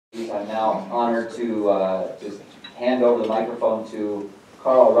I'm now honored to just hand over the microphone to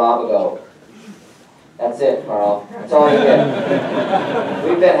Karl Rábago. That's it, Karl. That's all you get.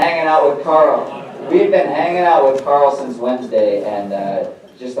 We've been hanging out with Karl. We've been hanging out with Karl since Wednesday, and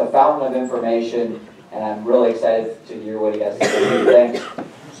just a fountain of information, and I'm really excited to hear what he has to say. Thanks.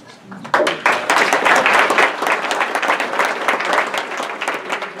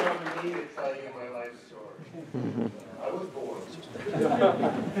 I was born.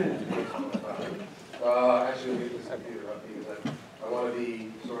 Actually, leave this computer up because I want to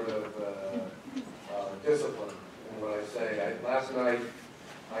be sort of disciplined in what I say. Last night,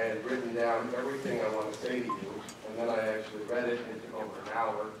 I had written down everything I want to say to you, and then I actually read it, and it took over an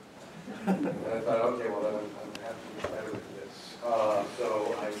hour. And I thought, okay, well, then I'm going to have to be better than this. So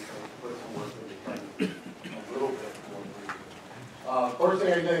I put some work into a little bit more briefly. First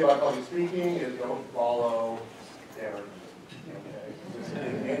thing I can tell you about public speaking is don't follow Darren. Okay? Just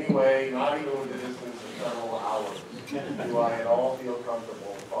in any way, not even with the distance of several hours, do I at all feel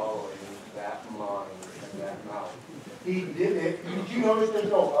comfortable following that mind and that mouth. He did it. Did you notice there's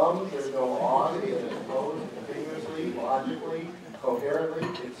no ums, there's no ahs, it flows continuously, logically, coherently?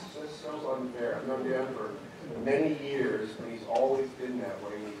 It's just so unfair. I've known Dan for many years, and he's always been that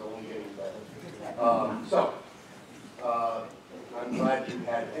way, and he's only getting better. I'm glad you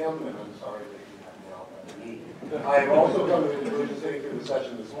had him, and I'm sorry that you have now had me. I have also come to the conclusion, sitting through the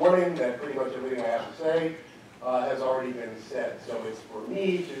session this morning, that pretty much everything I have to say has already been said. So it's for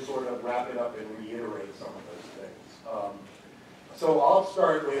me to sort of wrap it up and reiterate some of those things. So I'll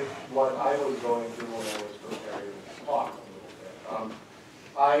start with what I was going through when I was preparing this talk a little bit.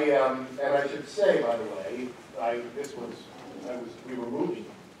 And I should say, by the way, we were moving.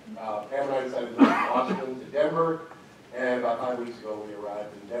 Pam and I decided to move from Washington to Denver. And about 5 weeks ago, we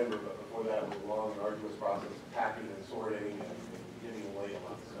arrived in Denver, but before that, it was a long and arduous process of packing and sorting and giving away a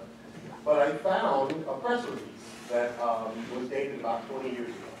lot of stuff. But I found a press release that was dated about 20 years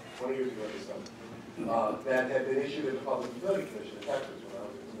ago this summer, that had been issued at the Public Utility Commission in Texas when I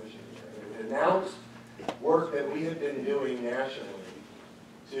was a commissioner. It announced work that we had been doing nationally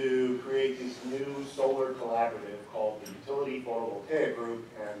to create this new solar collaborative called the Utility Photovoltaic Group,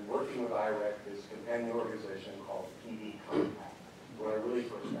 and working with IREC, this companion organization called PD Compact, where I really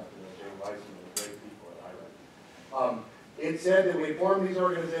first got to know Jay Weissman and great people at IREC. It said that we formed these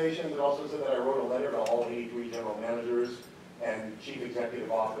organizations. It also said that I wrote a letter to all 83 general managers and chief executive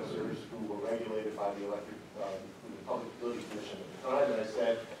officers who were regulated by the Public Utility Commission at the time, and I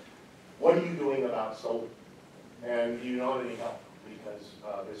said, what are you doing about solar? And do you know any help? Because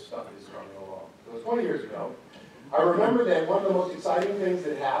this stuff is coming along. So it was 20 years ago. I remember that one of the most exciting things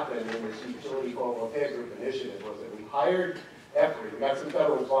that happened in this Utility Photovoltaic Group initiative was that we hired EPRI. We got some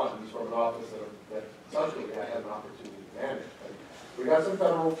federal funds from an office that subsequently I had an opportunity to manage. But we got some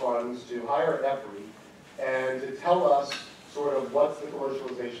federal funds to hire EPRI and to tell us sort of what's the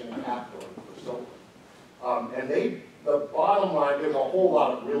commercialization path going for solar. And the bottom line, there's a whole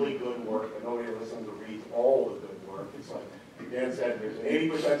lot of really good work, and nobody listens or reads all the good work. It's like Dan said, there's an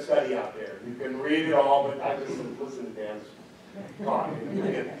 80% study out there. You can read it all, but I just listen to Dan's talk.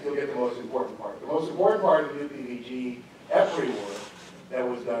 You'll get the most important part. The most important part of the UPVG EPRI work that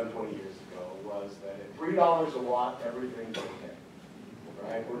was done 20 years ago was that at $3 a watt, everything's okay.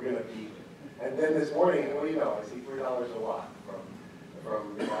 Right? We're going to be. And then this morning, what do you know? I see $3 a watt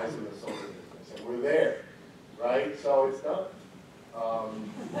from the guys in the solar business, and we're there, right? So it's done.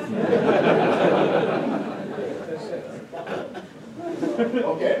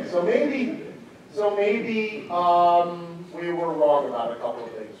 Okay, so maybe we were wrong about a couple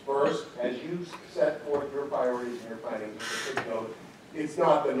of things. First, as you set forth your priorities and your planning, just a quick note, it's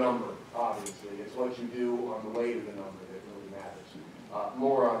not the number, obviously. It's what you do on the way to the number that really matters.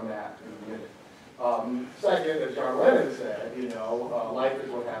 More on that in a minute. Second, as John Lennon said, life is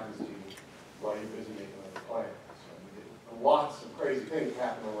what happens to you while you're busy making other plans. Lots of crazy things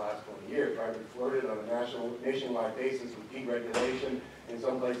happened in the last 20 years, right? We flirted on a nationwide basis with deregulation. In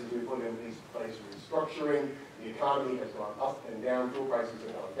some places, we put in place restructuring. The economy has gone up and down. Fuel prices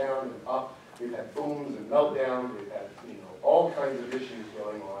have gone down and up. We've had booms and meltdowns. We've had, all kinds of issues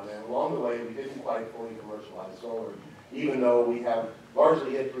going on. And along the way, we didn't quite fully commercialize solar, even though we have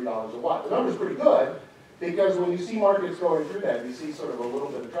largely hit $3 a watt. The number's pretty good, because when you see markets going through that, you see sort of a little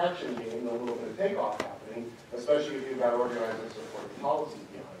bit of traction gain and a little bit of takeoff happening, especially if you've got organized and supporting policies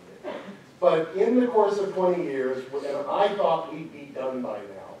behind it. But in the course of 20 years, and I thought we'd be done by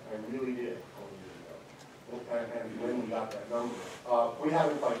now, I really did 20 years ago, and when we got that number, we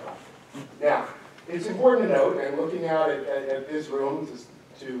haven't quite got it. Now, it's important to note, and looking out at this room,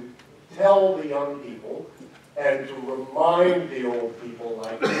 to tell the young people and to remind the old people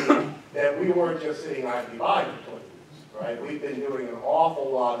like me we weren't just sitting idly by for 20 years, right? We've been doing an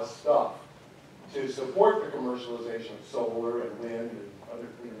awful lot of stuff to support the commercialization of solar and wind and other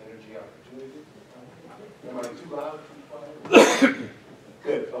clean energy opportunities. Am I too loud? Too quiet?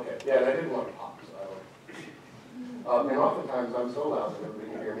 Good, okay. Yeah, and I didn't want to pop, so I don't. And oftentimes I'm so loud that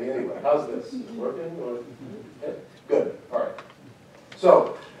nobody can hear me anyway. How's this? Is it working? Or? Yeah? Good, all right.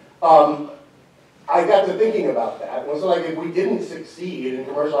 So, I got to thinking about that. It was like if we didn't succeed in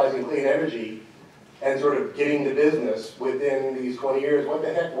commercializing clean energy and sort of getting the business within these 20 years, what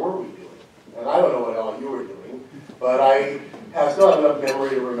the heck were we doing? And I don't know what all you were doing, but I still have enough memory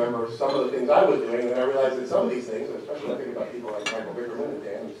to remember some of the things I was doing, and I realized that some of these things, especially when I think about people like Michael Bickerman and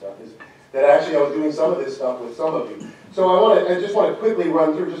Dan and stuff, is that actually I was doing some of this stuff with some of you. So I just want to quickly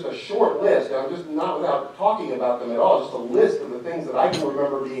run through just a short list. I'm just not without talking about them at all, just a list of the things that I can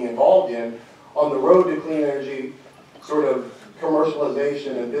remember being involved in on the road to clean energy sort of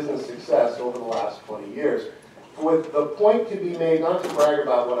commercialization and business success over the last 20 years. With the point to be made, not to brag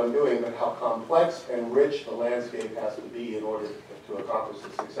about what I'm doing, but how complex and rich the landscape has to be in order to accomplish the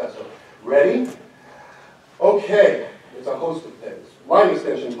success. So, ready? Okay, it's a host of things. Line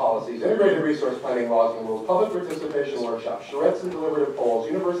extension policies, integrated resource planning laws and rules, public participation workshops, charrettes and deliberative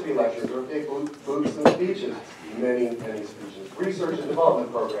polls, university lectures, birthday booths and speeches, many speeches, research and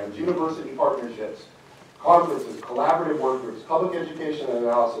development programs, university partnerships, conferences, collaborative work groups, public education and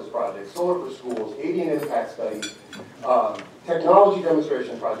analysis projects, solar for schools, avian impact studies, technology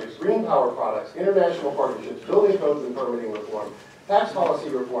demonstration projects, green power products, international partnerships, building codes and permitting reform, tax policy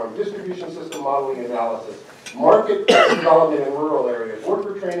reform, distribution system modeling analysis, market development in rural areas,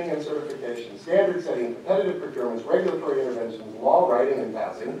 worker training and certification, standard setting, competitive procurements, regulatory interventions, law writing and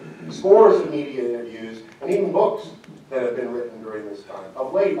passing, scores of media interviews, and even books that have been written during this time.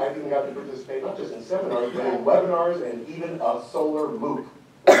 Of late, I've even got to participate not just in seminars, but in webinars and even a solar MOOC,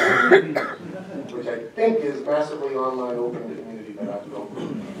 which I think is massively online open to the community, but I don't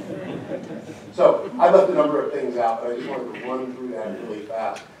know. So, I left a number of things out, but I just wanted to run through that really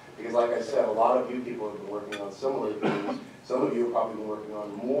fast. Because like I said, a lot of you people have been working on similar things. Some of you have probably been working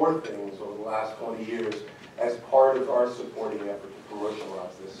on more things over the last 20 years as part of our supporting effort to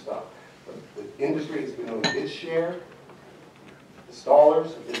commercialize this stuff. The industry has been doing its share. The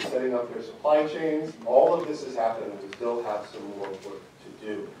installers have been setting up their supply chains. All of this has happened, and we still have some more work to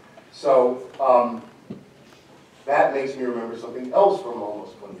do. So that makes me remember something else from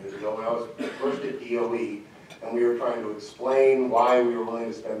almost 20 years ago when I was first at DOE, and we were trying to explain why we were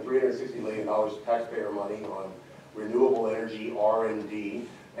willing to spend $360 million of taxpayer money on renewable energy R&D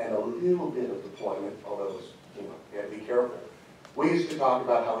and a little bit of deployment, although it was, you had to be careful. We used to talk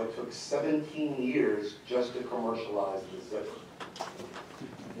about how it took 17 years just to commercialize the zipper.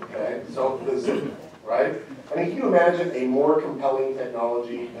 Okay, so the zipper, right? I mean, can you imagine a more compelling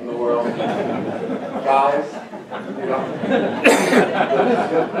technology in the world? Guys, you know?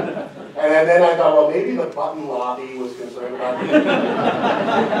 And then I thought, well, maybe the button lobby was concerned about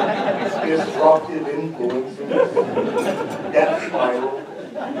disruptive influences, death spiral.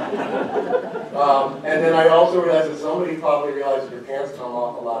 And then I also realized that somebody probably realized that your pants come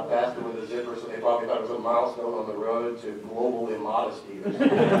off a lot faster with a zipper, so they probably thought it was a milestone on the road to global immodesty.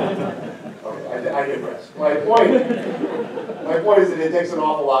 Okay, I digress. My point is that it takes an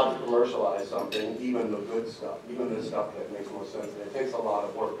awful lot to commercialize something, even the good stuff, even the stuff that makes more sense. And it takes a lot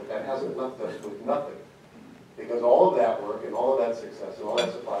of work, but that hasn't left us with nothing. Because all of that work and all of that success and all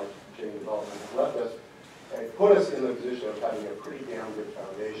that supply chain development has left us, and put us in the position of having a pretty damn good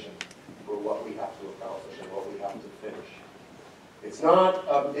foundation for what we have to accomplish and what we have to finish. It's not,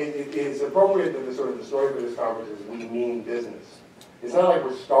 it's appropriate that the story for this conference is we mean business. It's not like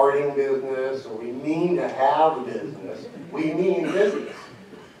we're starting business or we mean to have a business. We mean business.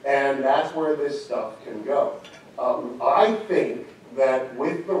 And that's where this stuff can go. I think that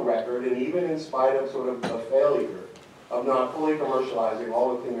with the record, and even in spite of sort of the failure of not fully commercializing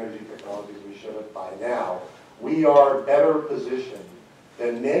all the clean energy technologies we should have by now, we are better positioned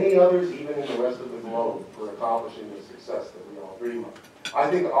than many others, even in the rest of the globe, for accomplishing the success that we all dream of.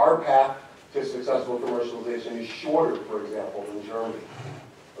 I think our path to successful commercialization is shorter, for example, than Germany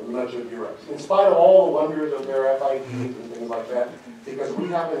or much of Europe, in spite of all the wonders of their FIDs and things like that, because we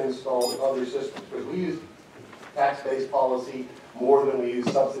haven't installed other systems, because we use tax-based policy more than we use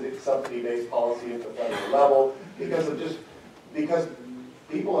subsidy-based policy at the federal level, because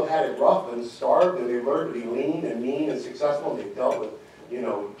people have had it rough and starved, and they've learned to be lean and mean and successful, and they've dealt with,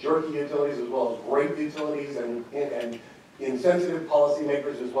 jerky utilities as well as great utilities and insensitive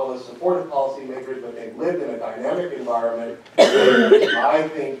policymakers as well as supportive policymakers, but they've lived in a dynamic environment where I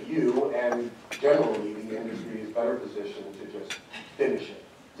think you and generally the industry is better positioned to just finish it,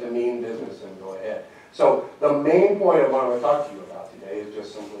 to mean business and go ahead. So the main point I want to talk to you about today is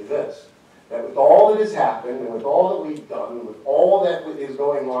just simply this, that with all that has happened and with all that we've done and with all that is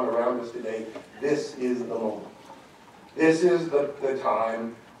going on around us today, this is the moment. This is the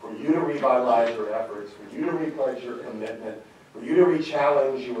time for you to revitalize your efforts, for you to repledge your commitment, for you to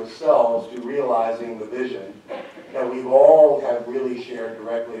re-challenge yourselves to realizing the vision that we've all have really shared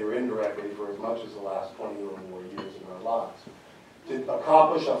directly or indirectly for as much as the last 20 or more years in our lives. To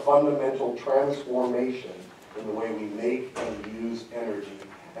accomplish a fundamental transformation in the way we make and use energy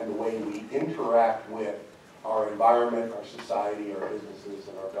and the way we interact with our environment, our society, our businesses,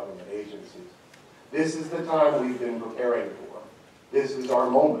 and our government agencies. This is the time we've been preparing for. This is our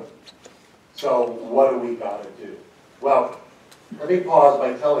moment. So what do we got to do? Well, let me pause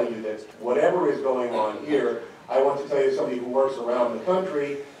by telling you that whatever is going on here, I want to tell you somebody who works around the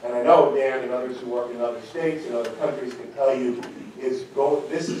country, and I know Dan and others who work in other states and other countries can tell you,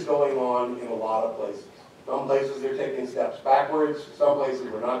 this is going on in a lot of places. Some places they're taking steps backwards, some places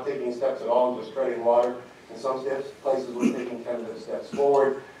we're not taking steps at all and just treading water, and some places we're taking tentative steps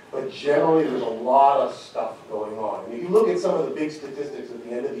forward. But generally there's a lot of stuff going on. And if you look at some of the big statistics at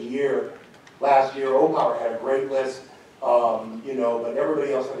the end of the year, last year O-Power had a great list, but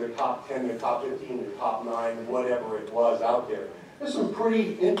everybody else had their top 10, their top 15, their top 9, whatever it was out there. There's some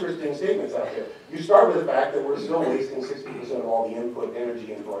pretty interesting statements out there. You start with the fact that we're still wasting 60% of all the input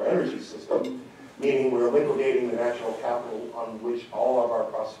energy into our energy system, meaning we're liquidating the natural capital on which all of our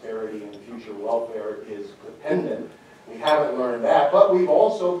prosperity and future welfare is dependent. We haven't learned that, but we've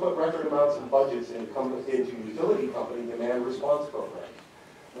also put record amounts of budgets into utility company demand response programs.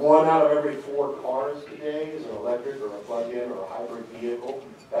 1 out of every 4 cars today is an electric or a plug-in or a hybrid vehicle.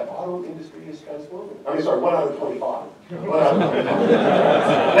 That auto industry is transforming. I mean, sorry, 1 out of 25. 1 out of 25.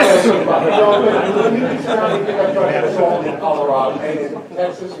 1 out of 25. So, when you surrounding pickup trucks sold in Colorado, and in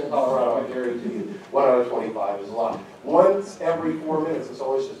Texas and Colorado, I guarantee you, 1 out of 25 is a lot. Once every 4 minutes, a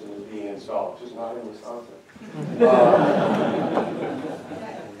solar system is being installed, just not in Wisconsin.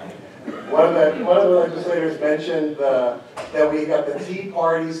 One of the legislators mentioned that we got the Tea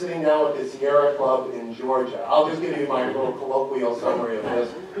Party sitting down with the Sierra Club in Georgia. I'll just give you my little colloquial summary of this.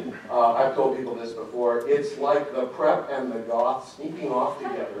 I've told people this before. It's like the prep and the goth sneaking off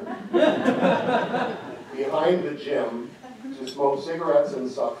together behind the gym to smoke cigarettes and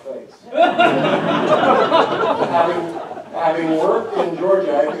suck face. Having worked in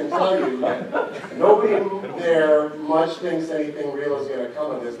Georgia, I can tell you that nobody there much thinks anything real is going to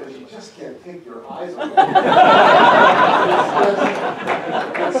come of this, but you just can't take your eyes off it.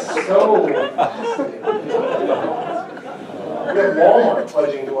 It's so fascinating. We have Walmart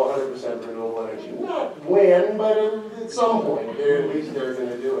pledging to 100% renewable energy. Not when, but at some point, at least they're going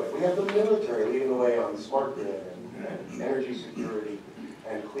to do it. We have the military leading the way on smart grid and energy security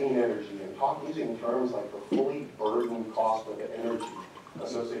and clean energy, and using terms like the fully burdened cost of the energy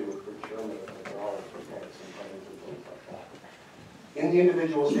associated with procurement of technology tanks and planes and things like that. In the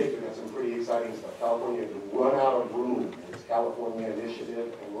individual states, we've got some pretty exciting stuff. California has run out of room in its California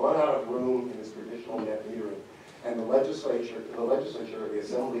initiative and run out of room in its traditional net metering. And the legislature, the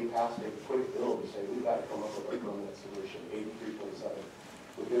assembly passed a quick bill to say we've got to come up with a permanent solution, 83.7,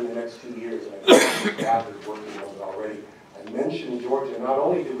 within the next 2 years. And I think the staff is working on it already. I mentioned Georgia. Not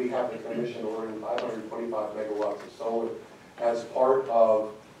only did we have the commission ordering 525 megawatts of solar as part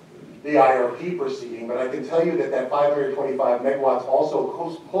of the IRP proceeding, but I can tell you that 525 megawatts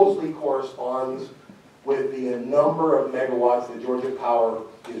also closely corresponds with the number of megawatts that Georgia Power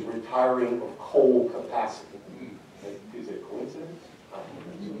is retiring of coal capacity. Is it a coincidence?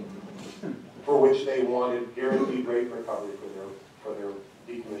 For which they wanted guaranteed rate recovery for their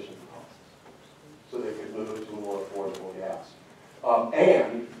decommissioning costs, so they could move to more affordable gas.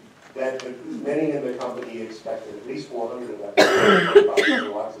 And that many in the company expected at least 400 of that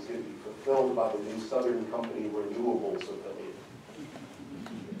megawatts is going to be fulfilled by the new Southern Company Renewables affiliate.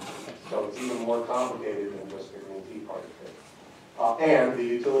 So it's even more complicated than just the Green Tea Party thing. And the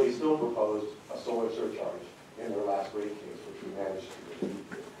utility still proposed a solar surcharge in their last rate case, which we managed to do.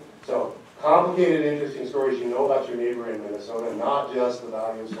 So complicated, interesting stories you know about your neighbor in Minnesota, not just the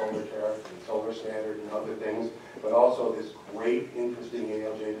value of solar tariff and solar standard and other things, but also this great, interesting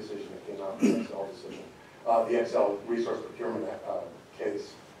ALJ decision that came out, the XL decision, the XL resource procurement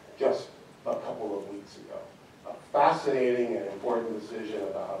case just a couple of weeks ago. A fascinating and important decision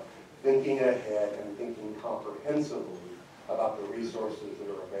about thinking ahead and thinking comprehensively about the resources that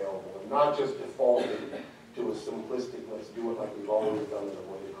are available, and not just defaulting to a simplistic, let's do it like we've always done and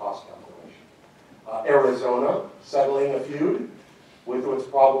avoid the cost calculation. Arizona, settling a feud. with what's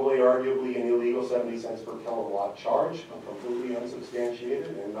probably arguably an illegal 70 cents per kilowatt charge, completely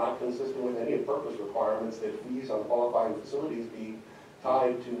unsubstantiated and not consistent with any purpose requirements that fees on qualifying facilities be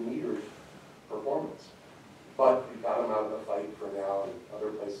tied to metered performance. But we got them out of the fight for now and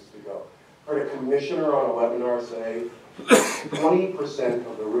other places to go. Heard a commissioner on a webinar say 20%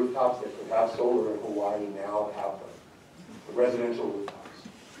 of the rooftops that could have solar in Hawaii now have them, the residential rooftops.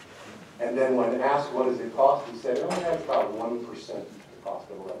 And then when asked what does it cost, he said, oh, that's about 1% of the cost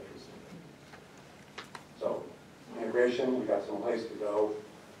of electricity. So integration, we got some place to go,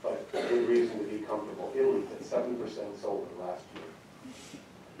 but good reason to be comfortable. Italy did 7% solar last year.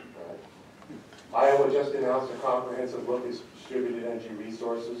 Iowa just announced a comprehensive look at distributed energy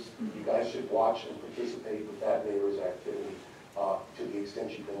resources. You guys should watch and participate with that neighbor's activity to the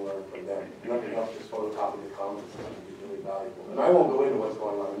extent you can learn from them. Nothing else, just photocopy the comments. It's going to be really valuable. And I won't go into what's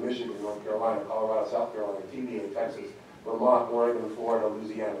going on in Michigan, North Carolina, Colorado, South Carolina, TVA, Texas, Vermont, Oregon, Florida,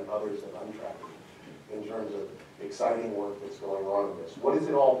 Louisiana, and others that I'm tracking in terms of exciting work that's going on in this. What does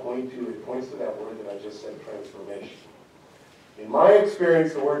it all point to? It points to that word that I just said, transformation. In my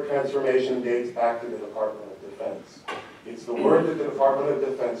experience, the word transformation dates back to the Department of Defense. It's the word that the Department of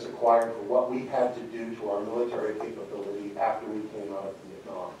Defense acquired for what we had to do to our military capability after we came out of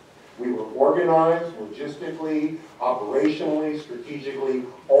Vietnam. We were organized, logistically, operationally, strategically,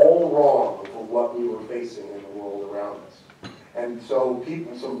 all wrong for what we were facing in the world around us. And so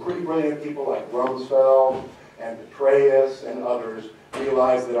people, some pretty brilliant people like Rumsfeld and Petraeus and others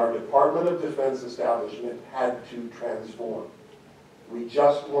realized that our Department of Defense establishment had to transform. We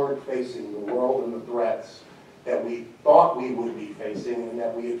just weren't facing the world and the threats that we thought we would be facing and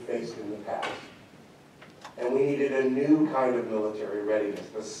that we had faced in the past. And we needed a new kind of military readiness.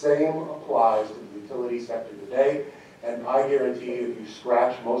 The same applies to the utility sector today, and I guarantee you, if you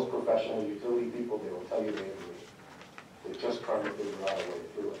scratch most professional utility people, they will tell you they agree. They're just trying to figure out a way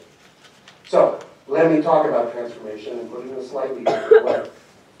through it. So, let me talk about transformation and put it in a slightly different way.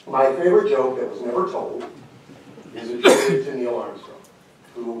 My favorite joke that was never told is attributed to Neil Armstrong,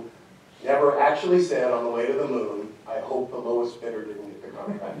 who never actually said on the way to the moon, I hope the lowest bidder didn't get the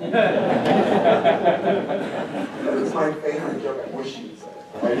contract. But it's my favorite joke. I wish you'd said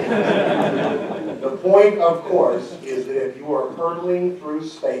it. The point, of course, is that if you are hurtling through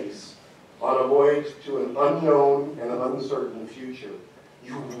space on a voyage to an unknown and an uncertain future,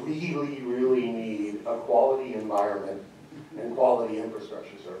 you really, really need a quality environment and quality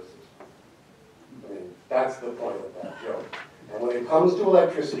infrastructure services. I mean, that's the point of that joke. And when it comes to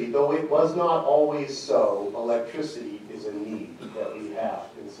electricity, though it was not always so, electricity is a need that we have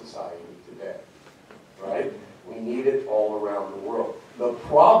in society today, right? We need it all around the world. The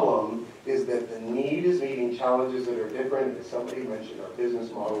problem is that the need is meeting challenges that are different. As somebody mentioned, our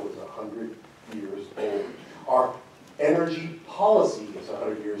business model is 100 years old. Our energy policy is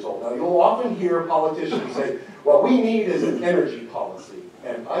 100 years old. Now, you'll often hear politicians say, what we need is an energy policy.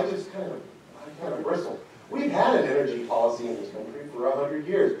 And I kind of bristle. We've had an energy policy in this country for 100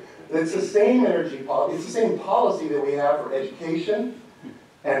 years. It's the same energy policy. It's the same policy that we have for education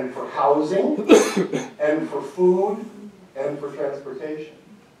and for housing and for food and for transportation.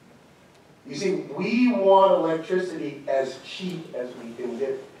 You see, we want electricity as cheap as we can get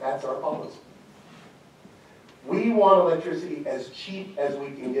it. That's our policy. We want electricity as cheap as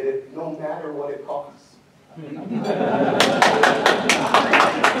we can get it, no matter what it costs. The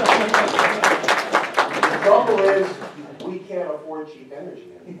trouble is, we can't afford cheap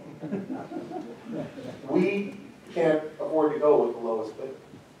energy anymore. We can't afford to go with the lowest bidder.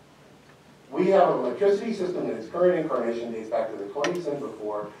 We have an electricity system in its current incarnation dates back to the 20s and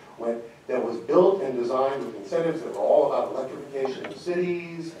before, that was built and designed with incentives that were all about electrification of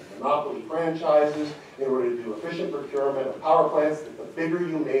cities and monopoly franchises in order to do efficient procurement of power plants, that the bigger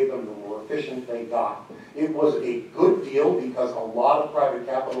you made them, the more efficient they got. It was a good deal because a lot of private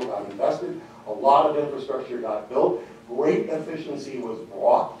capital got invested, a lot of infrastructure got built, great efficiency was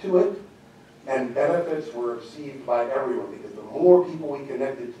brought to it, and benefits were received by everyone because the more people we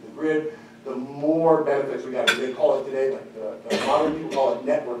connected to the grid, the more benefits we got. They call it today, like the modern people call it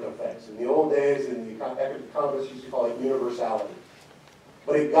network effects. In the old days, in the economists used to call it universality.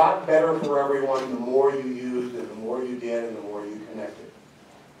 But it got better for everyone the more you used and the more you did and the more you connected.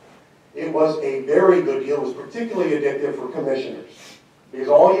 It was a very good deal. It was particularly addictive for commissioners because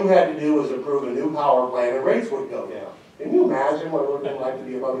all you had to do was approve a new power plant and rates would go down. Can you imagine what it would have been like to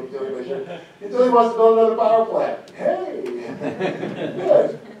be a public utility commissioner? Utility wants to build another power plant. Hey,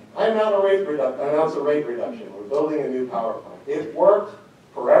 good. I announced a rate reduction. We're building a new power plant. It worked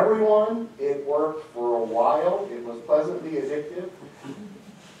for everyone. It worked for a while. It was pleasantly addictive.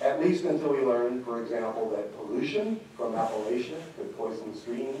 At least until we learn, for example, that pollution from Appalachia could poison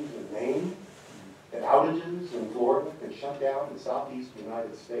streams in Maine, that outages in Florida could shut down the southeast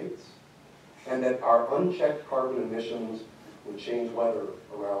United States, and that our unchecked carbon emissions would change weather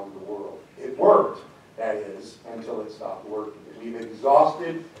around the world. It worked, that is, until it stopped working. We've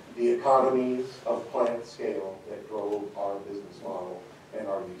exhausted the economies of plant scale that drove our business model and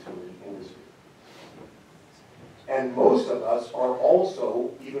our utility industry. And most of us are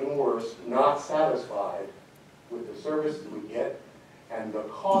also, even worse, not satisfied with the services we get and the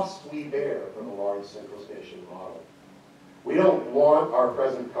costs we bear from a large central station model. We don't want our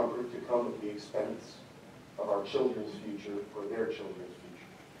present comfort to come at the expense of our children's future or their children's future.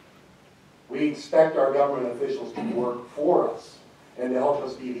 We expect our government officials to work for us and to help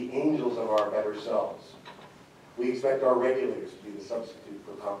us be the angels of our better selves. We expect our regulators to be the substitute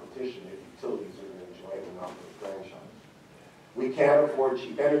for competition if utilities are going to enjoy an monopoly franchise. We can't afford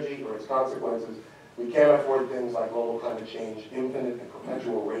cheap energy or its consequences. We can't afford things like global climate change, infinite and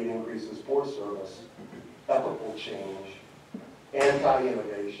perpetual rate increases, poor service, ethical change,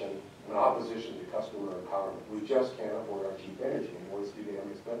 anti-innovation, and opposition to customer empowerment. We just can't afford our cheap energy anymore. It's too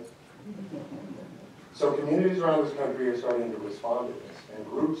damn expensive. So communities around this country are starting to respond to this, and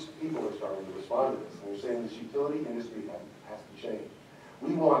groups of people are starting to respond to this, and they're saying this utility industry has to change.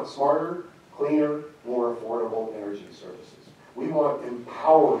 We want smarter, cleaner, more affordable energy services. We want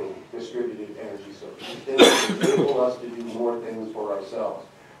empowering distributed energy services, things that enable us to do more things for ourselves.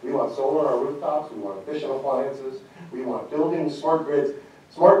 We want solar on our rooftops, we want efficient appliances, we want building smart grids,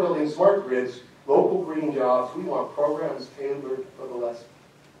 local green jobs. We want programs tailored for the less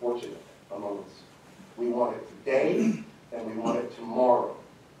fortunate among us. We want it today, and we want it tomorrow.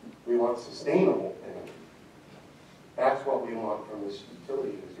 We want sustainable energy. That's what we want from this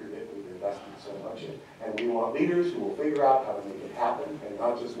utility industry that we've invested so much in. And we want leaders who will figure out how to make it happen and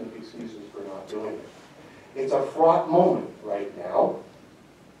not just make excuses for not doing it. It's a fraught moment right now.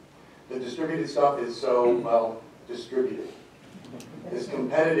 The distributed stuff is so, well, distributed. This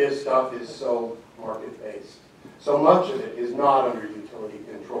competitive stuff is so market-based. So much of it is not under utility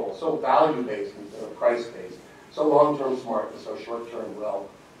control, so value-based instead of price-based, so long-term smart and so short-term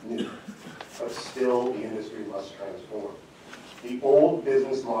well-new. But still, the industry must transform. The old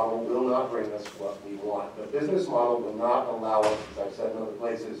business model will not bring us what we want. The business model will not allow us, as I've said in other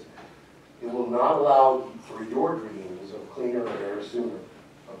places, it will not allow for your dreams of cleaner air sooner,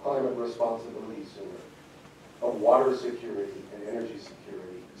 of climate responsibility sooner, of water security and energy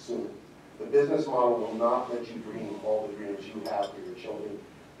security sooner. The business model will not let you dream all the dreams you have for your children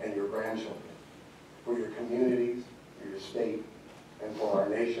and your grandchildren, for your communities, for your state, and for our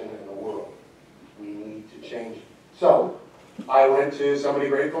nation and the world. We need to change it. So, I went to somebody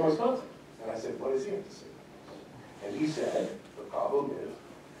great from Wisconsin, and I said, what does he have to say? And he said, the problem is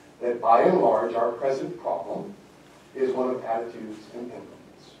that by and large, our present problem is one of attitudes and implements.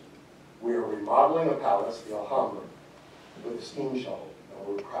 We are remodeling a palace, the Alhambra, with a steam shovel, and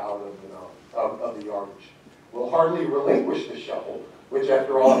we're proud of the yardage. We'll hardly relinquish the shovel, which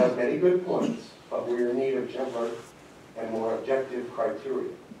after all has many good points, but we're in need of gentler and more objective criteria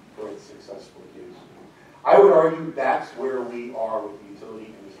for its successful use. I would argue that's where we are with the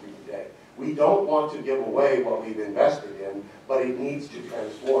utility industry today. We don't want to give away what we've invested in, but it needs to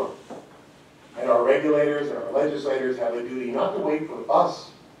transform. And our regulators and our legislators have a duty not to wait for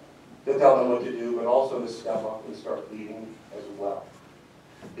us to tell them what to do, but also to step up and start leading as well.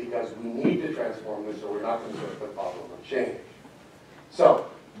 Because we need to transform this, or we're not going to get the problem of change. So,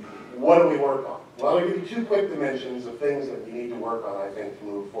 what do we work on? Well, I'll give you two quick dimensions of things that we need to work on, I think, to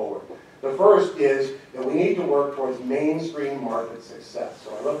move forward. The first is that we need to work towards mainstream market success.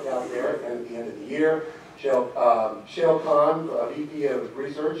 So I looked out there at the end of the year. Shale Khan, VP of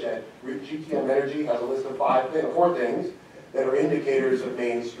Research at GTM Energy, has a list of four things that are indicators of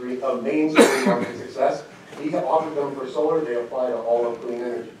mainstream market success. He offered them for solar. They apply to all of clean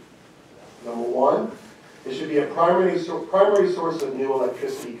energy. Number one, it should be a primary source of new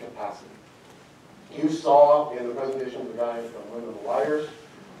electricity capacity. You saw in the presentation of the guy from Wind the Wires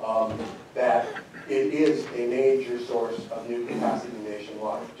that it is a major source of new capacity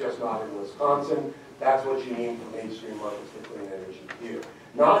nationwide, just not in Wisconsin. That's what you need for mainstream markets for clean energy here.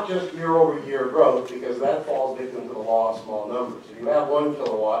 Not just year-over-year growth, because that falls victim to the law of small numbers. If you have 1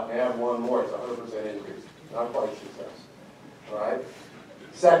 kilowatt and add one more, it's a 100% increase. Not quite success. All right?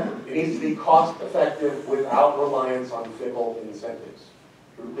 Second, it needs to be cost-effective without reliance on fickle incentives.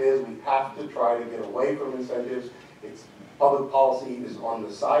 Truth is, we have to try to get away from incentives. Public policy is on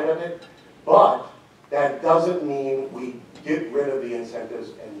the side of it, but that doesn't mean we get rid of the incentives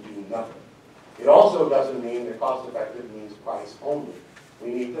and do nothing. It also doesn't mean that cost-effective means price only.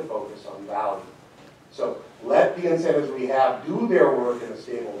 We need to focus on value. So let the incentives we have do their work in a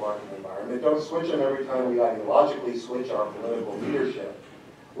stable market environment. Don't switch them every time we ideologically switch our political leadership.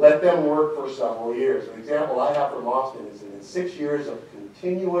 Let them work for several years. An example I have from Austin is that in 6 years of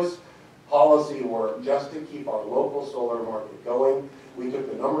continuous policy work just to keep our local solar market going, we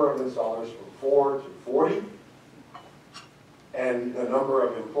took the number of installers from 4 to 40, and the number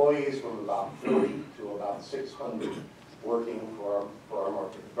of employees from about 40 to about 600 working for our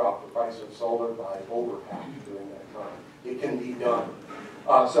market. Dropped the price of solar by over half during that time. It can be done.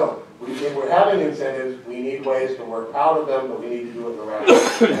 So if we're having incentives, we need ways to work out of them, but we need to do it in the right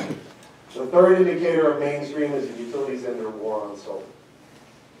way. The third indicator of mainstream is the utilities and their war on solar.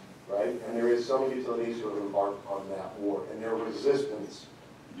 Right? And there is some utilities who have embarked on that war, and their resistance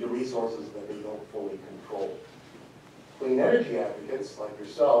to resources that they don't fully control. Clean energy advocates, like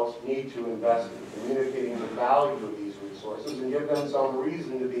yourselves, need to invest in communicating the value of these resources and give them some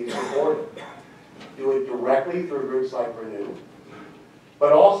reason to be supported. Do it directly through groups like Renew,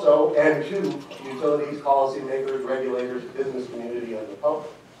 but also, and to utilities, policymakers, regulators, business community, and the public.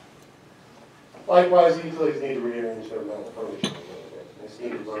 Likewise, utilities need to rearrange their mental furniture a little bit. They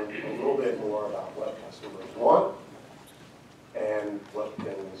need to learn a little bit more about what customers want and what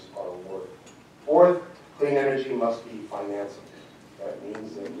things are worth. Fourth, clean energy must be financeable. That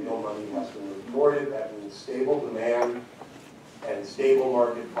means that real money has to move toward it. That means stable demand and stable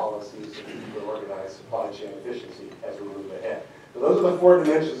market policies to keep the organized supply chain efficiency as we move ahead. So those are the 4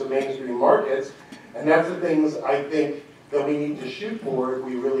 dimensions of mainstream markets, and that's the things I think that we need to shoot for if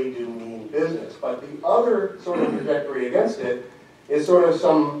we really do mean business. But the other sort of trajectory against it is sort of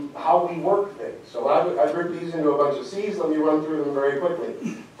some how we work things. So I've grouped these into a bunch of C's. Let me run through them very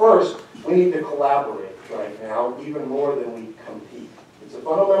quickly. First, we need to collaborate right now, even more than we compete. It's a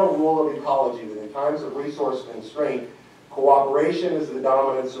fundamental rule of ecology that in times of resource constraint, cooperation is the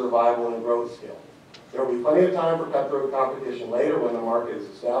dominant survival and growth skill. There will be plenty of time for cutthroat competition later when the market is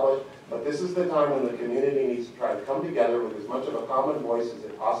established, but this is the time when the community needs to try to come together with as much of a common voice as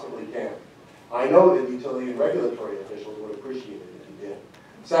it possibly can. I know that utility and regulatory officials would appreciate it if you did.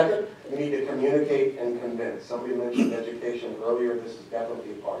 Second, we need to communicate and convince. Somebody mentioned education earlier. This is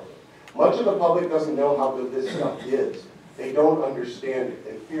definitely a part of it. Much of the public doesn't know how good this stuff is. They don't understand it.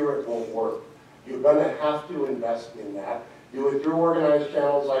 They fear it won't work. You're going to have to invest in that. Do it through organized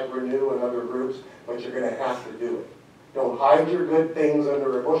channels like Renew and other groups, but you're going to have to do it. Don't hide your good things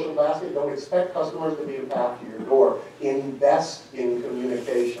under a bushel basket. Don't expect customers to be a path to your door. Invest in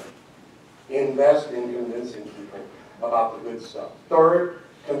communication. Invest in convincing people about the good stuff. Third,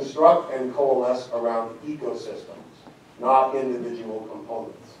 construct and coalesce around ecosystems, not individual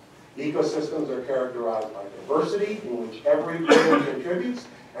components. Ecosystems are characterized by diversity, in which every person contributes,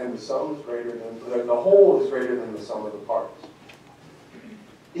 and the whole is greater than the sum of the parts.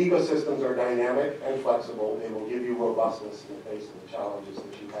 Ecosystems are dynamic and flexible. They will give you robustness in the face of the challenges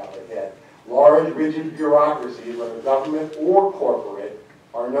that you have ahead. Large, rigid bureaucracies, whether government or corporate,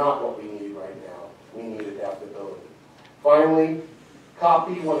 are not what we need right now. We need adaptability. Finally,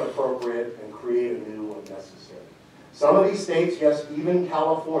 copy when appropriate and create anew when necessary. Some of these states, yes, even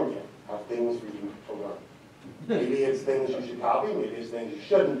California, have things for you to learn. Maybe it's things you should copy, maybe it's things you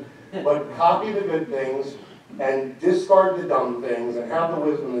shouldn't, but copy the good things and discard the dumb things and have the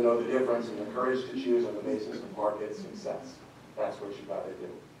wisdom to know the difference and the courage to choose on the basis of market success. That's what you got to do.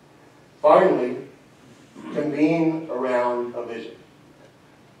 Finally, convene around a vision.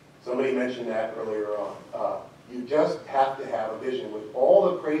 Somebody mentioned that earlier on. You just have to have a vision. With all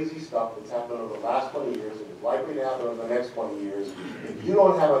the crazy stuff that's happened over the last 20 years and is likely to happen over the next 20 years, if you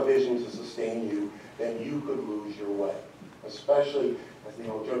don't have a vision to sustain you, then you could lose your way. Especially, as the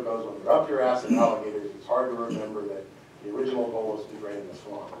old joke goes, when you're up your ass in alligators, it's hard to remember that the original goal was to drain the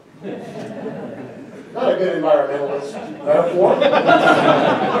swamp. Not a good environmentalist metaphor.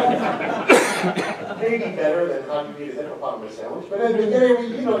 Maybe better than how you eat a hippopotamus sandwich, but at the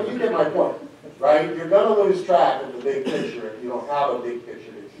beginning, you get my point, right? You're going to lose track of the big picture if you don't have a big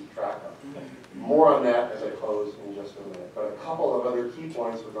picture to keep track of. More on that as I close in just a minute, but a couple of other key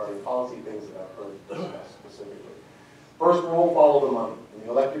points regarding policy things that I've heard discussed specifically. First rule, follow the money. In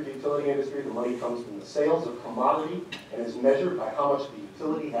the electric utility industry, the money comes from the sales of commodity and is measured by how much the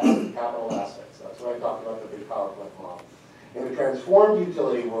utility has in capital assets. That's what I talked about, the big power plant model. In the transformed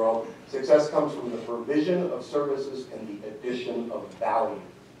utility world, success comes from the provision of services and the addition of value,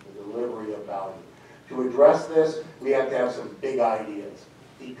 the delivery of value. To address this, we have to have some big ideas.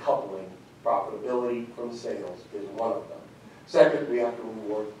 Decoupling profitability from sales is one of them. Second, we have to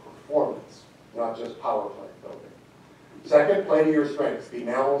reward performance, not just power plant building. Second, play to your strengths. Be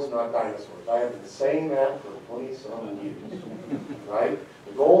mammals, not dinosaurs. I have been saying that for 20-some years, right?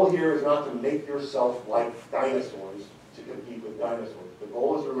 The goal here is not to make yourself like dinosaurs to compete with dinosaurs. The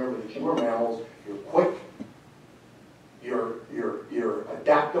goal is to remember that you are mammals, you're quick, you're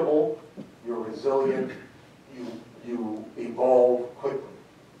adaptable, you're resilient, you evolve quickly,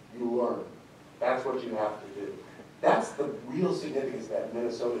 you learn. That's what you have to do. That's the real significance of that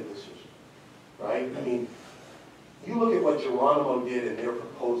Minnesota decision, right? I mean, you look at what Geronimo did in their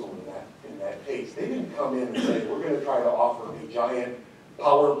proposal in that case. They didn't come in and say, we're going to try to offer a giant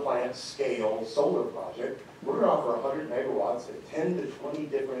power plant scale solar project. We're going to offer 100 megawatts at 10 to 20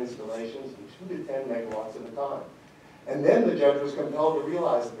 different installations and 2 to 10 megawatts at a time. And then the judge was compelled to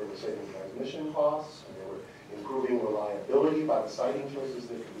realize that they were saving transmission costs, and they were improving reliability by the siting choices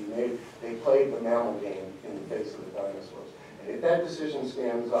that could be made. They played the mammal game in the face of the dinosaurs. And if that decision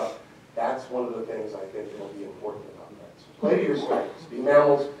stands up, that's one of the things I think will be important about that. So play to your strengths. Be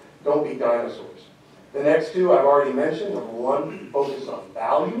mammals, don't be dinosaurs. The next two I've already mentioned. Number one, focus on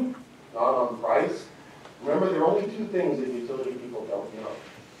value, not on price. Remember, there are only two things that utility people don't know.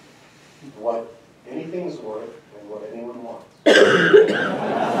 What anything's worth and what anyone wants.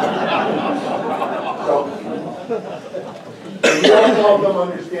 So you don't help them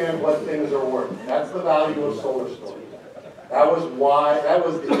understand what things are worth. That's the value of solar storage. That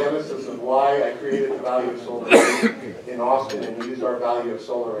was the genesis of why I created the value of solar in Austin and used our value of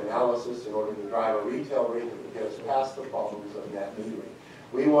solar analysis in order to drive a retail rate that would get us past the problems of net metering.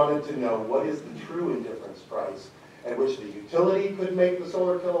 We wanted to know what is the true indifference price at which the utility could make the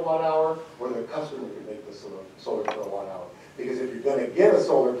solar kilowatt hour or the customer could make the solar kilowatt hour. Because if you're going to get a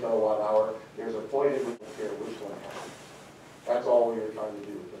solar kilowatt hour, there's a point at which you care which one happens. That's all we were trying to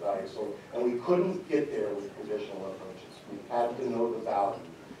do with the value of solar. And we couldn't get there with traditional approaches. We had to know the value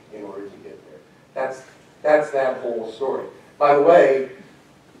in order to get there. That's that whole story. By the way,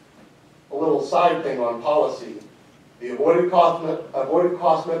 a little side thing on policy. The avoided cost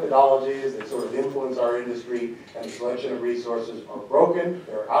methodologies that sort of influence our industry and the selection of resources are broken,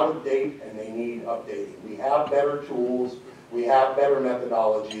 they're out of date, and they need updating. We have better tools, we have better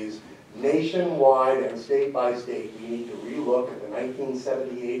methodologies. Nationwide and state by state, we need to relook at the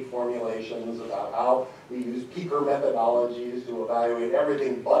 1978 formulations about how we use peaker methodologies to evaluate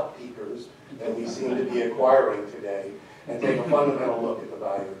everything but peakers that we seem to be acquiring today, and take a fundamental look at the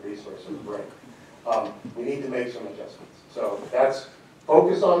value of resources bring. We need to make some adjustments. So that's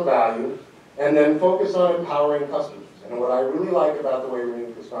focus on value, and then focus on empowering customers. And what I really like about the way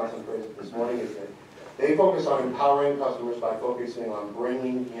Renewable Wisconsin phrased it this morning is that they focus on empowering customers by focusing on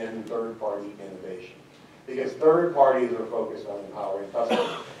bringing in third-party innovation. Because third parties are focused on empowering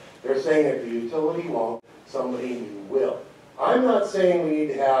customers. They're saying if the utility won't, somebody new will. I'm not saying we need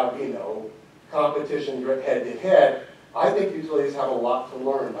to have, competition head-to-head. I think utilities have a lot to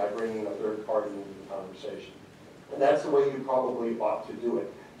learn by bringing a third party into the conversation. And that's the way you probably ought to do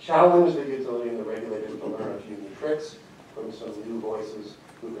it. Challenge the utility and the regulators to learn a few new tricks from some new voices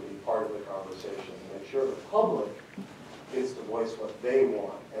who can be part of the conversation. And make sure the public gets to voice what they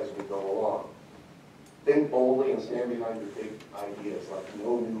want as we go along. Think boldly and stand behind your big ideas like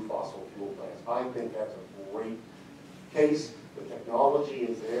no new fossil fuel plants. I think that's a great case. The technology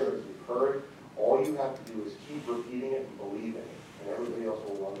is there, as we've heard. All you have to do is keep repeating it and believe in it, and everybody else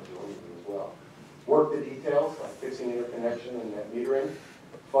will want to join you as well. Work the details, like fixing interconnection and net metering.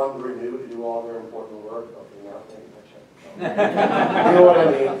 Fund Renew to do all their important work. Okay, now you know what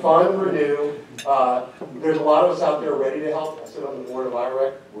I mean? Fund Renew. There's a lot of us out there ready to help. I sit on the board of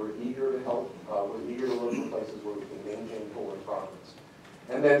IREC. We're eager to help. We're eager to look for places where we can maintain forward progress.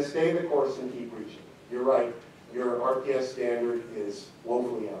 And then stay the course and keep reaching. You're right. Your RPS standard is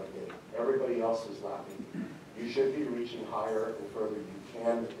woefully out of date. Everybody else is lapping. You should be reaching higher and further you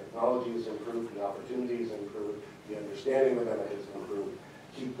can. The technology has improved, the opportunity has improved, the understanding of them has improved.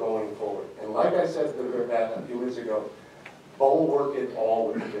 Keep going forward. And like I said a few minutes ago, bulwark it all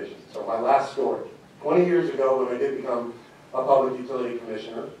with the vision. So my last story. 20 years ago, when I did become a public utility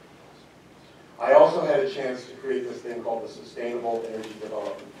commissioner, I also had a chance to create this thing called the Sustainable Energy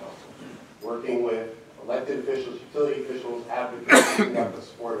Development Council, working with elected officials, utility officials, advocates, who got the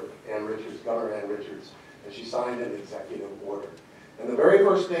support of Ann Richards, Governor Ann Richards, and she signed an executive order. And the very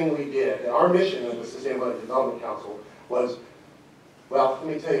first thing we did, and our mission of the Sustainable Energy Development Council was, well,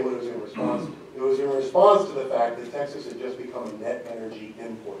 let me tell you what it was in response to. It was in response to the fact that Texas had just become a net energy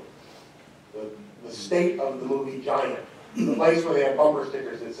importer. The state of the movie Giant, the place where they had bumper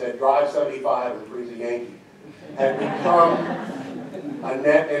stickers that said, drive 75 and freeze a Yankee, had become a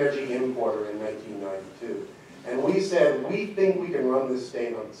net energy importer in 1992. And we said, we think we can run this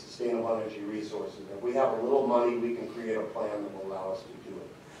state on sustainable energy resources. If we have a little money, we can create a plan that will allow us to do it.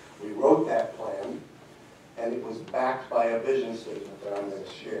 We wrote that plan, and it was backed by a vision statement that I'm going to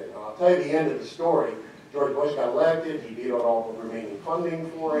share. Now, I'll tell you the end of the story. George Bush got elected. He vetoed all the remaining funding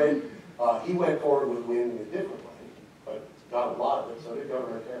for it. He went forward with wind in a different way, but got a lot of it. So did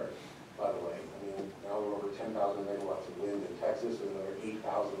Governor Kerry, by the way. I mean, now we're over 10,000 megawatts of wind in Texas, and another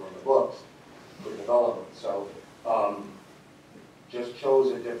 8,000 on the books for development. So just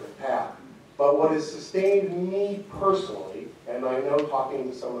chose a different path. But what has sustained me personally, and I know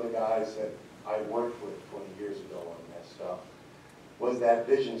talking to some of the guys that I worked with 20 years ago on that stuff, was that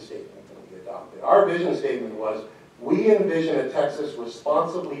vision statement that we adopted. Our vision statement was, we envision a Texas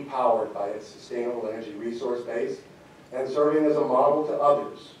responsibly powered by its sustainable energy resource base and serving as a model to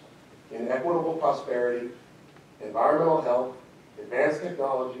others in equitable prosperity, environmental health, advanced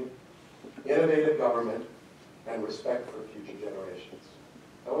technology, innovative government, and respect for future generations.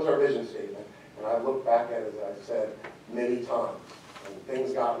 That was our vision statement, and I've looked back at it, as I've said, many times. When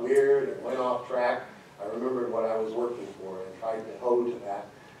things got weird and went off track, I remembered what I was working for and tried to hold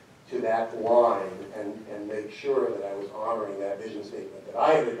to that line and make sure that I was honoring that vision statement that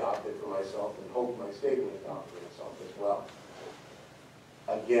I had adopted for myself and hoped my state would adopt for itself as well.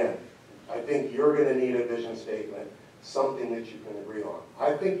 Again, I think you're going to need a vision statement, something that you can agree on.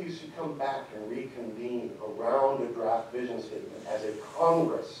 I think you should come back and reconvene around a draft vision statement as a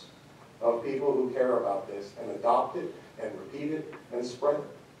Congress of people who care about this and adopt it and repeat it and spread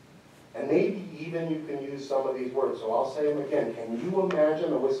it. And maybe even you can use some of these words. So I'll say them again. Can you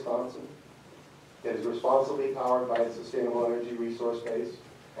imagine a Wisconsin that is responsibly powered by its sustainable energy resource base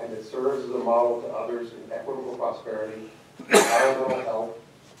and that serves as a model to others in equitable prosperity, environmental health,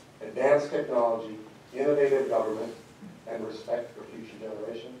 advanced technology, innovative government, and respect for future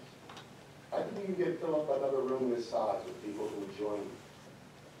generations? I think you can fill up another room this size with people who would join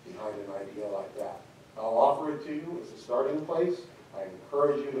you behind an idea like that. I'll offer it to you as a starting place. I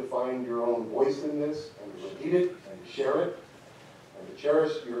encourage you to find your own voice in this and to repeat it and to share it and to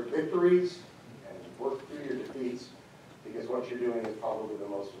cherish your victories and work through your defeats, because what you're doing is probably the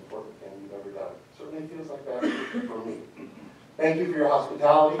most important thing you've ever done. It certainly feels like that for me. Thank you for your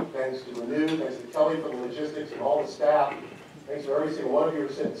hospitality. Thanks to Renew. Thanks to Kelly for the logistics and all the staff. Thanks to every single one of you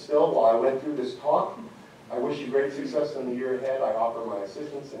for sitting still while I went through this talk. I wish you great success in the year ahead. I offer my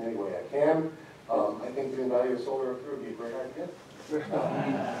assistance in any way I can. I think doing value of solar up through would be a great idea.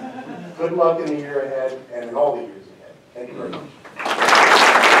 Good luck in the year ahead and in all the years ahead. Thank you very much.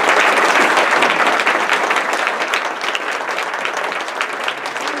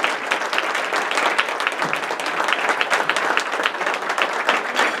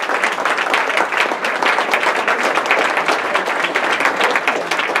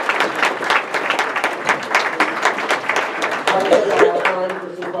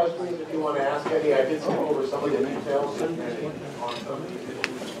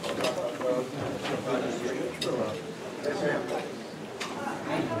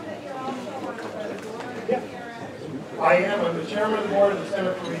 I am. I'm the chairman of the board of the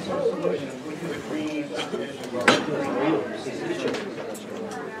Center for Resource Solutions, which is a green definition of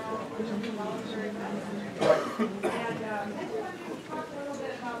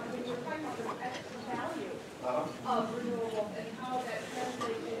renewables and how that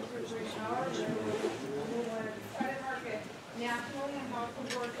translates into green power, renewable energy credit market nationally, and how it could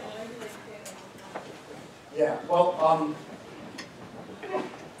work and regulate it. Yeah, well,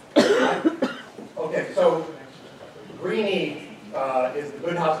 okay, so Green E is the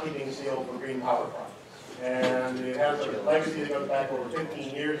good housekeeping seal for green power projects. And it has a legacy that goes back over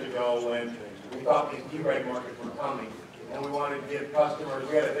 15 years ago when we thought these dereg markets were coming. And we wanted to give customers,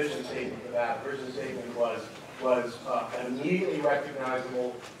 we had a vision statement for that. The vision statement was an immediately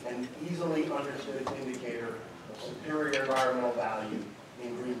recognizable and easily understood indicator of superior environmental value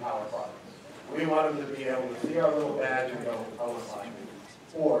in green power projects. We want them to be able to see our little badge and go, oh, it's like me.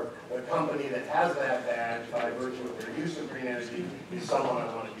 Or the company that has that badge by virtue of their use of green energy is someone I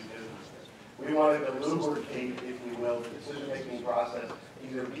want to do business with. We wanted to lubricate, if you will, the decision-making process,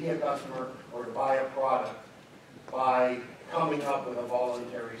 either be a customer or to buy a product by coming up with a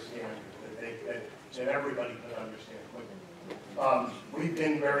voluntary standard that everybody could understand quickly. We've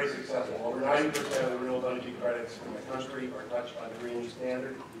been very successful. Over 90% of the renewable energy credits in the country are touched by the Green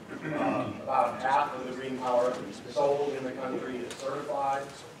Standard. About half of the green power sold in the country is certified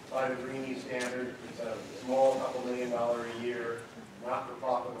by the Green Standard. It's a small, couple $1 million a year,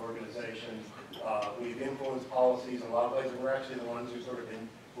 not-for-profit organization. We've influenced policies in a lot of places. We're actually the ones who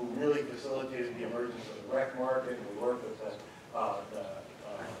really facilitated the emergence of the rec market. We work with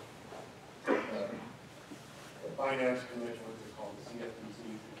finance commission, what's it called, the CFTC.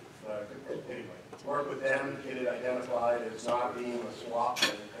 Anyway, work with them to get it identified as not being a swap,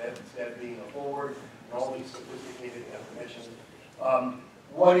 and instead being a forward, and all these sophisticated definitions.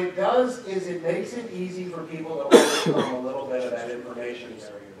 What it does is it makes it easy for people to overcome a little bit of that information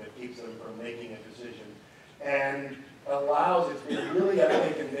barrier that keeps them from making a decision, and allows, it's been really, I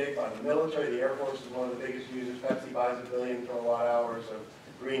think, taken big by the military. The Air Force is one of the biggest users. Pepsi buys 1 billion kilowatt hours of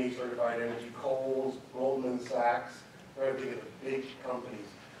green certified energy. Kohl's, Goldman Sachs, they're the big companies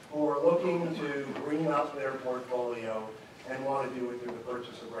who are looking to green up their portfolio and want to do it through the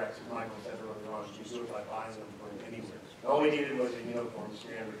purchase of RECs. As Michael said earlier on, you do it by buying them from anywhere. All we needed was a uniform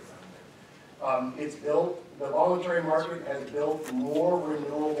standard around there. It's built, the voluntary market has built more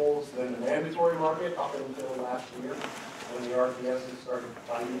renewables than the mandatory market up until last year when the RPSs started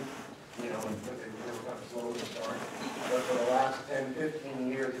fighting, you know, and they were kind of slow to start. But for the last 10, 15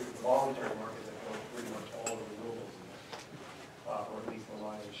 years, it's the voluntary market that built pretty much all the renewables in this, or at least the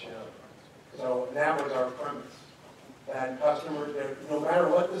lion's share. So that was our premise. That customers, no matter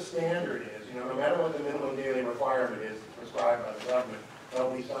what the standard is, you know, no matter what the minimum daily requirement is prescribed by the government,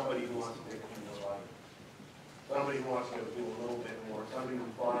 there'll be somebody who wants to take a few more life. Somebody who wants to do a little bit more, somebody who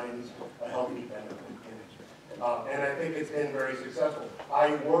finds a healthy benefit in it. And I think it's been very successful.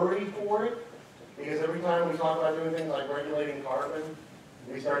 I worry for it, because every time we talk about doing things like regulating carbon,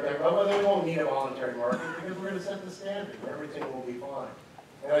 we start thinking, oh, well, they won't need a voluntary market because we're going to set the standard and everything will be fine.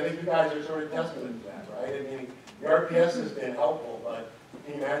 And I think you guys are sort of testament to that, right? I mean, the RPS has been helpful, but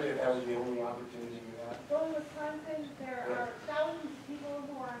can you imagine if that was the only opportunity you had? Well, in Wisconsin, there are thousands of people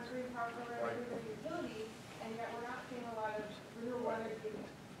who are on green power programs through their utilities, and yet we're not seeing a lot of renewable energy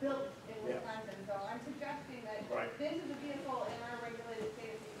built in Wisconsin. So I'm suggesting that this is a vehicle in our regulated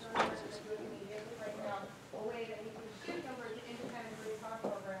state of New Jersey that we immediately right now a way that we can shift over to independent green power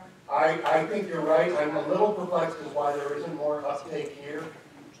programs. I think you're right. I'm a little perplexed as why there isn't more uptake here.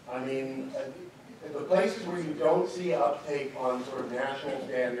 I mean, the places where you don't see uptake on sort of national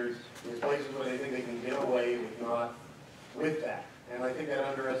standards is places where they think they can get away with that. And I think that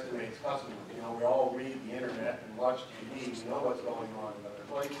underestimates customers. You know, we all read the internet and watch TV. We know what's going on in other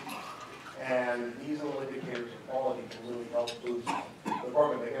places. And these little indicators of quality can really help boost the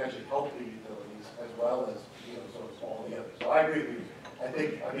program. They can actually help the utilities as well as, you know, sort of all the others. So I agree with you. I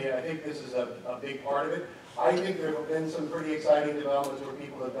think this is a big part of it. I think there have been some pretty exciting developments where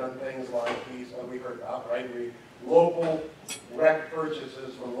people have done things like these we heard about, right? Local REC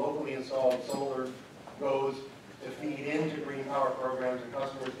purchases from locally installed solar goes to feed into green power programs, and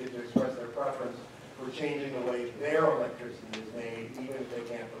customers get to express their preference for changing the way their electricity is made, even if they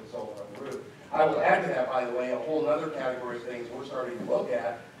can't put solar on the roof. I will add to that, by the way, a whole other category of things we're starting to look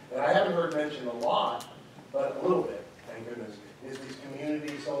at that I haven't heard mentioned a lot, but a little bit, thank goodness, is these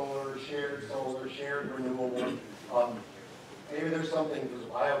community solar, shared renewable. Maybe there's something for the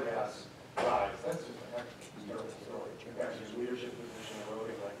biogas guys. That's just a heck of a terrible story. Actually, leadership position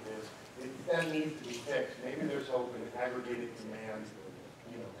eroding like it is. That needs to be fixed. Maybe there's hope in aggregated demand,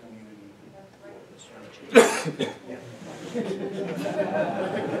 you know, community. Yeah.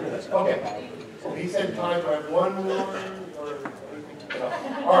 Okay. So he said time. Do I have one more? Or no.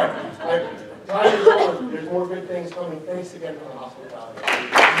 All right. Time is over. There's more good things coming. Thanks again for the hospitality.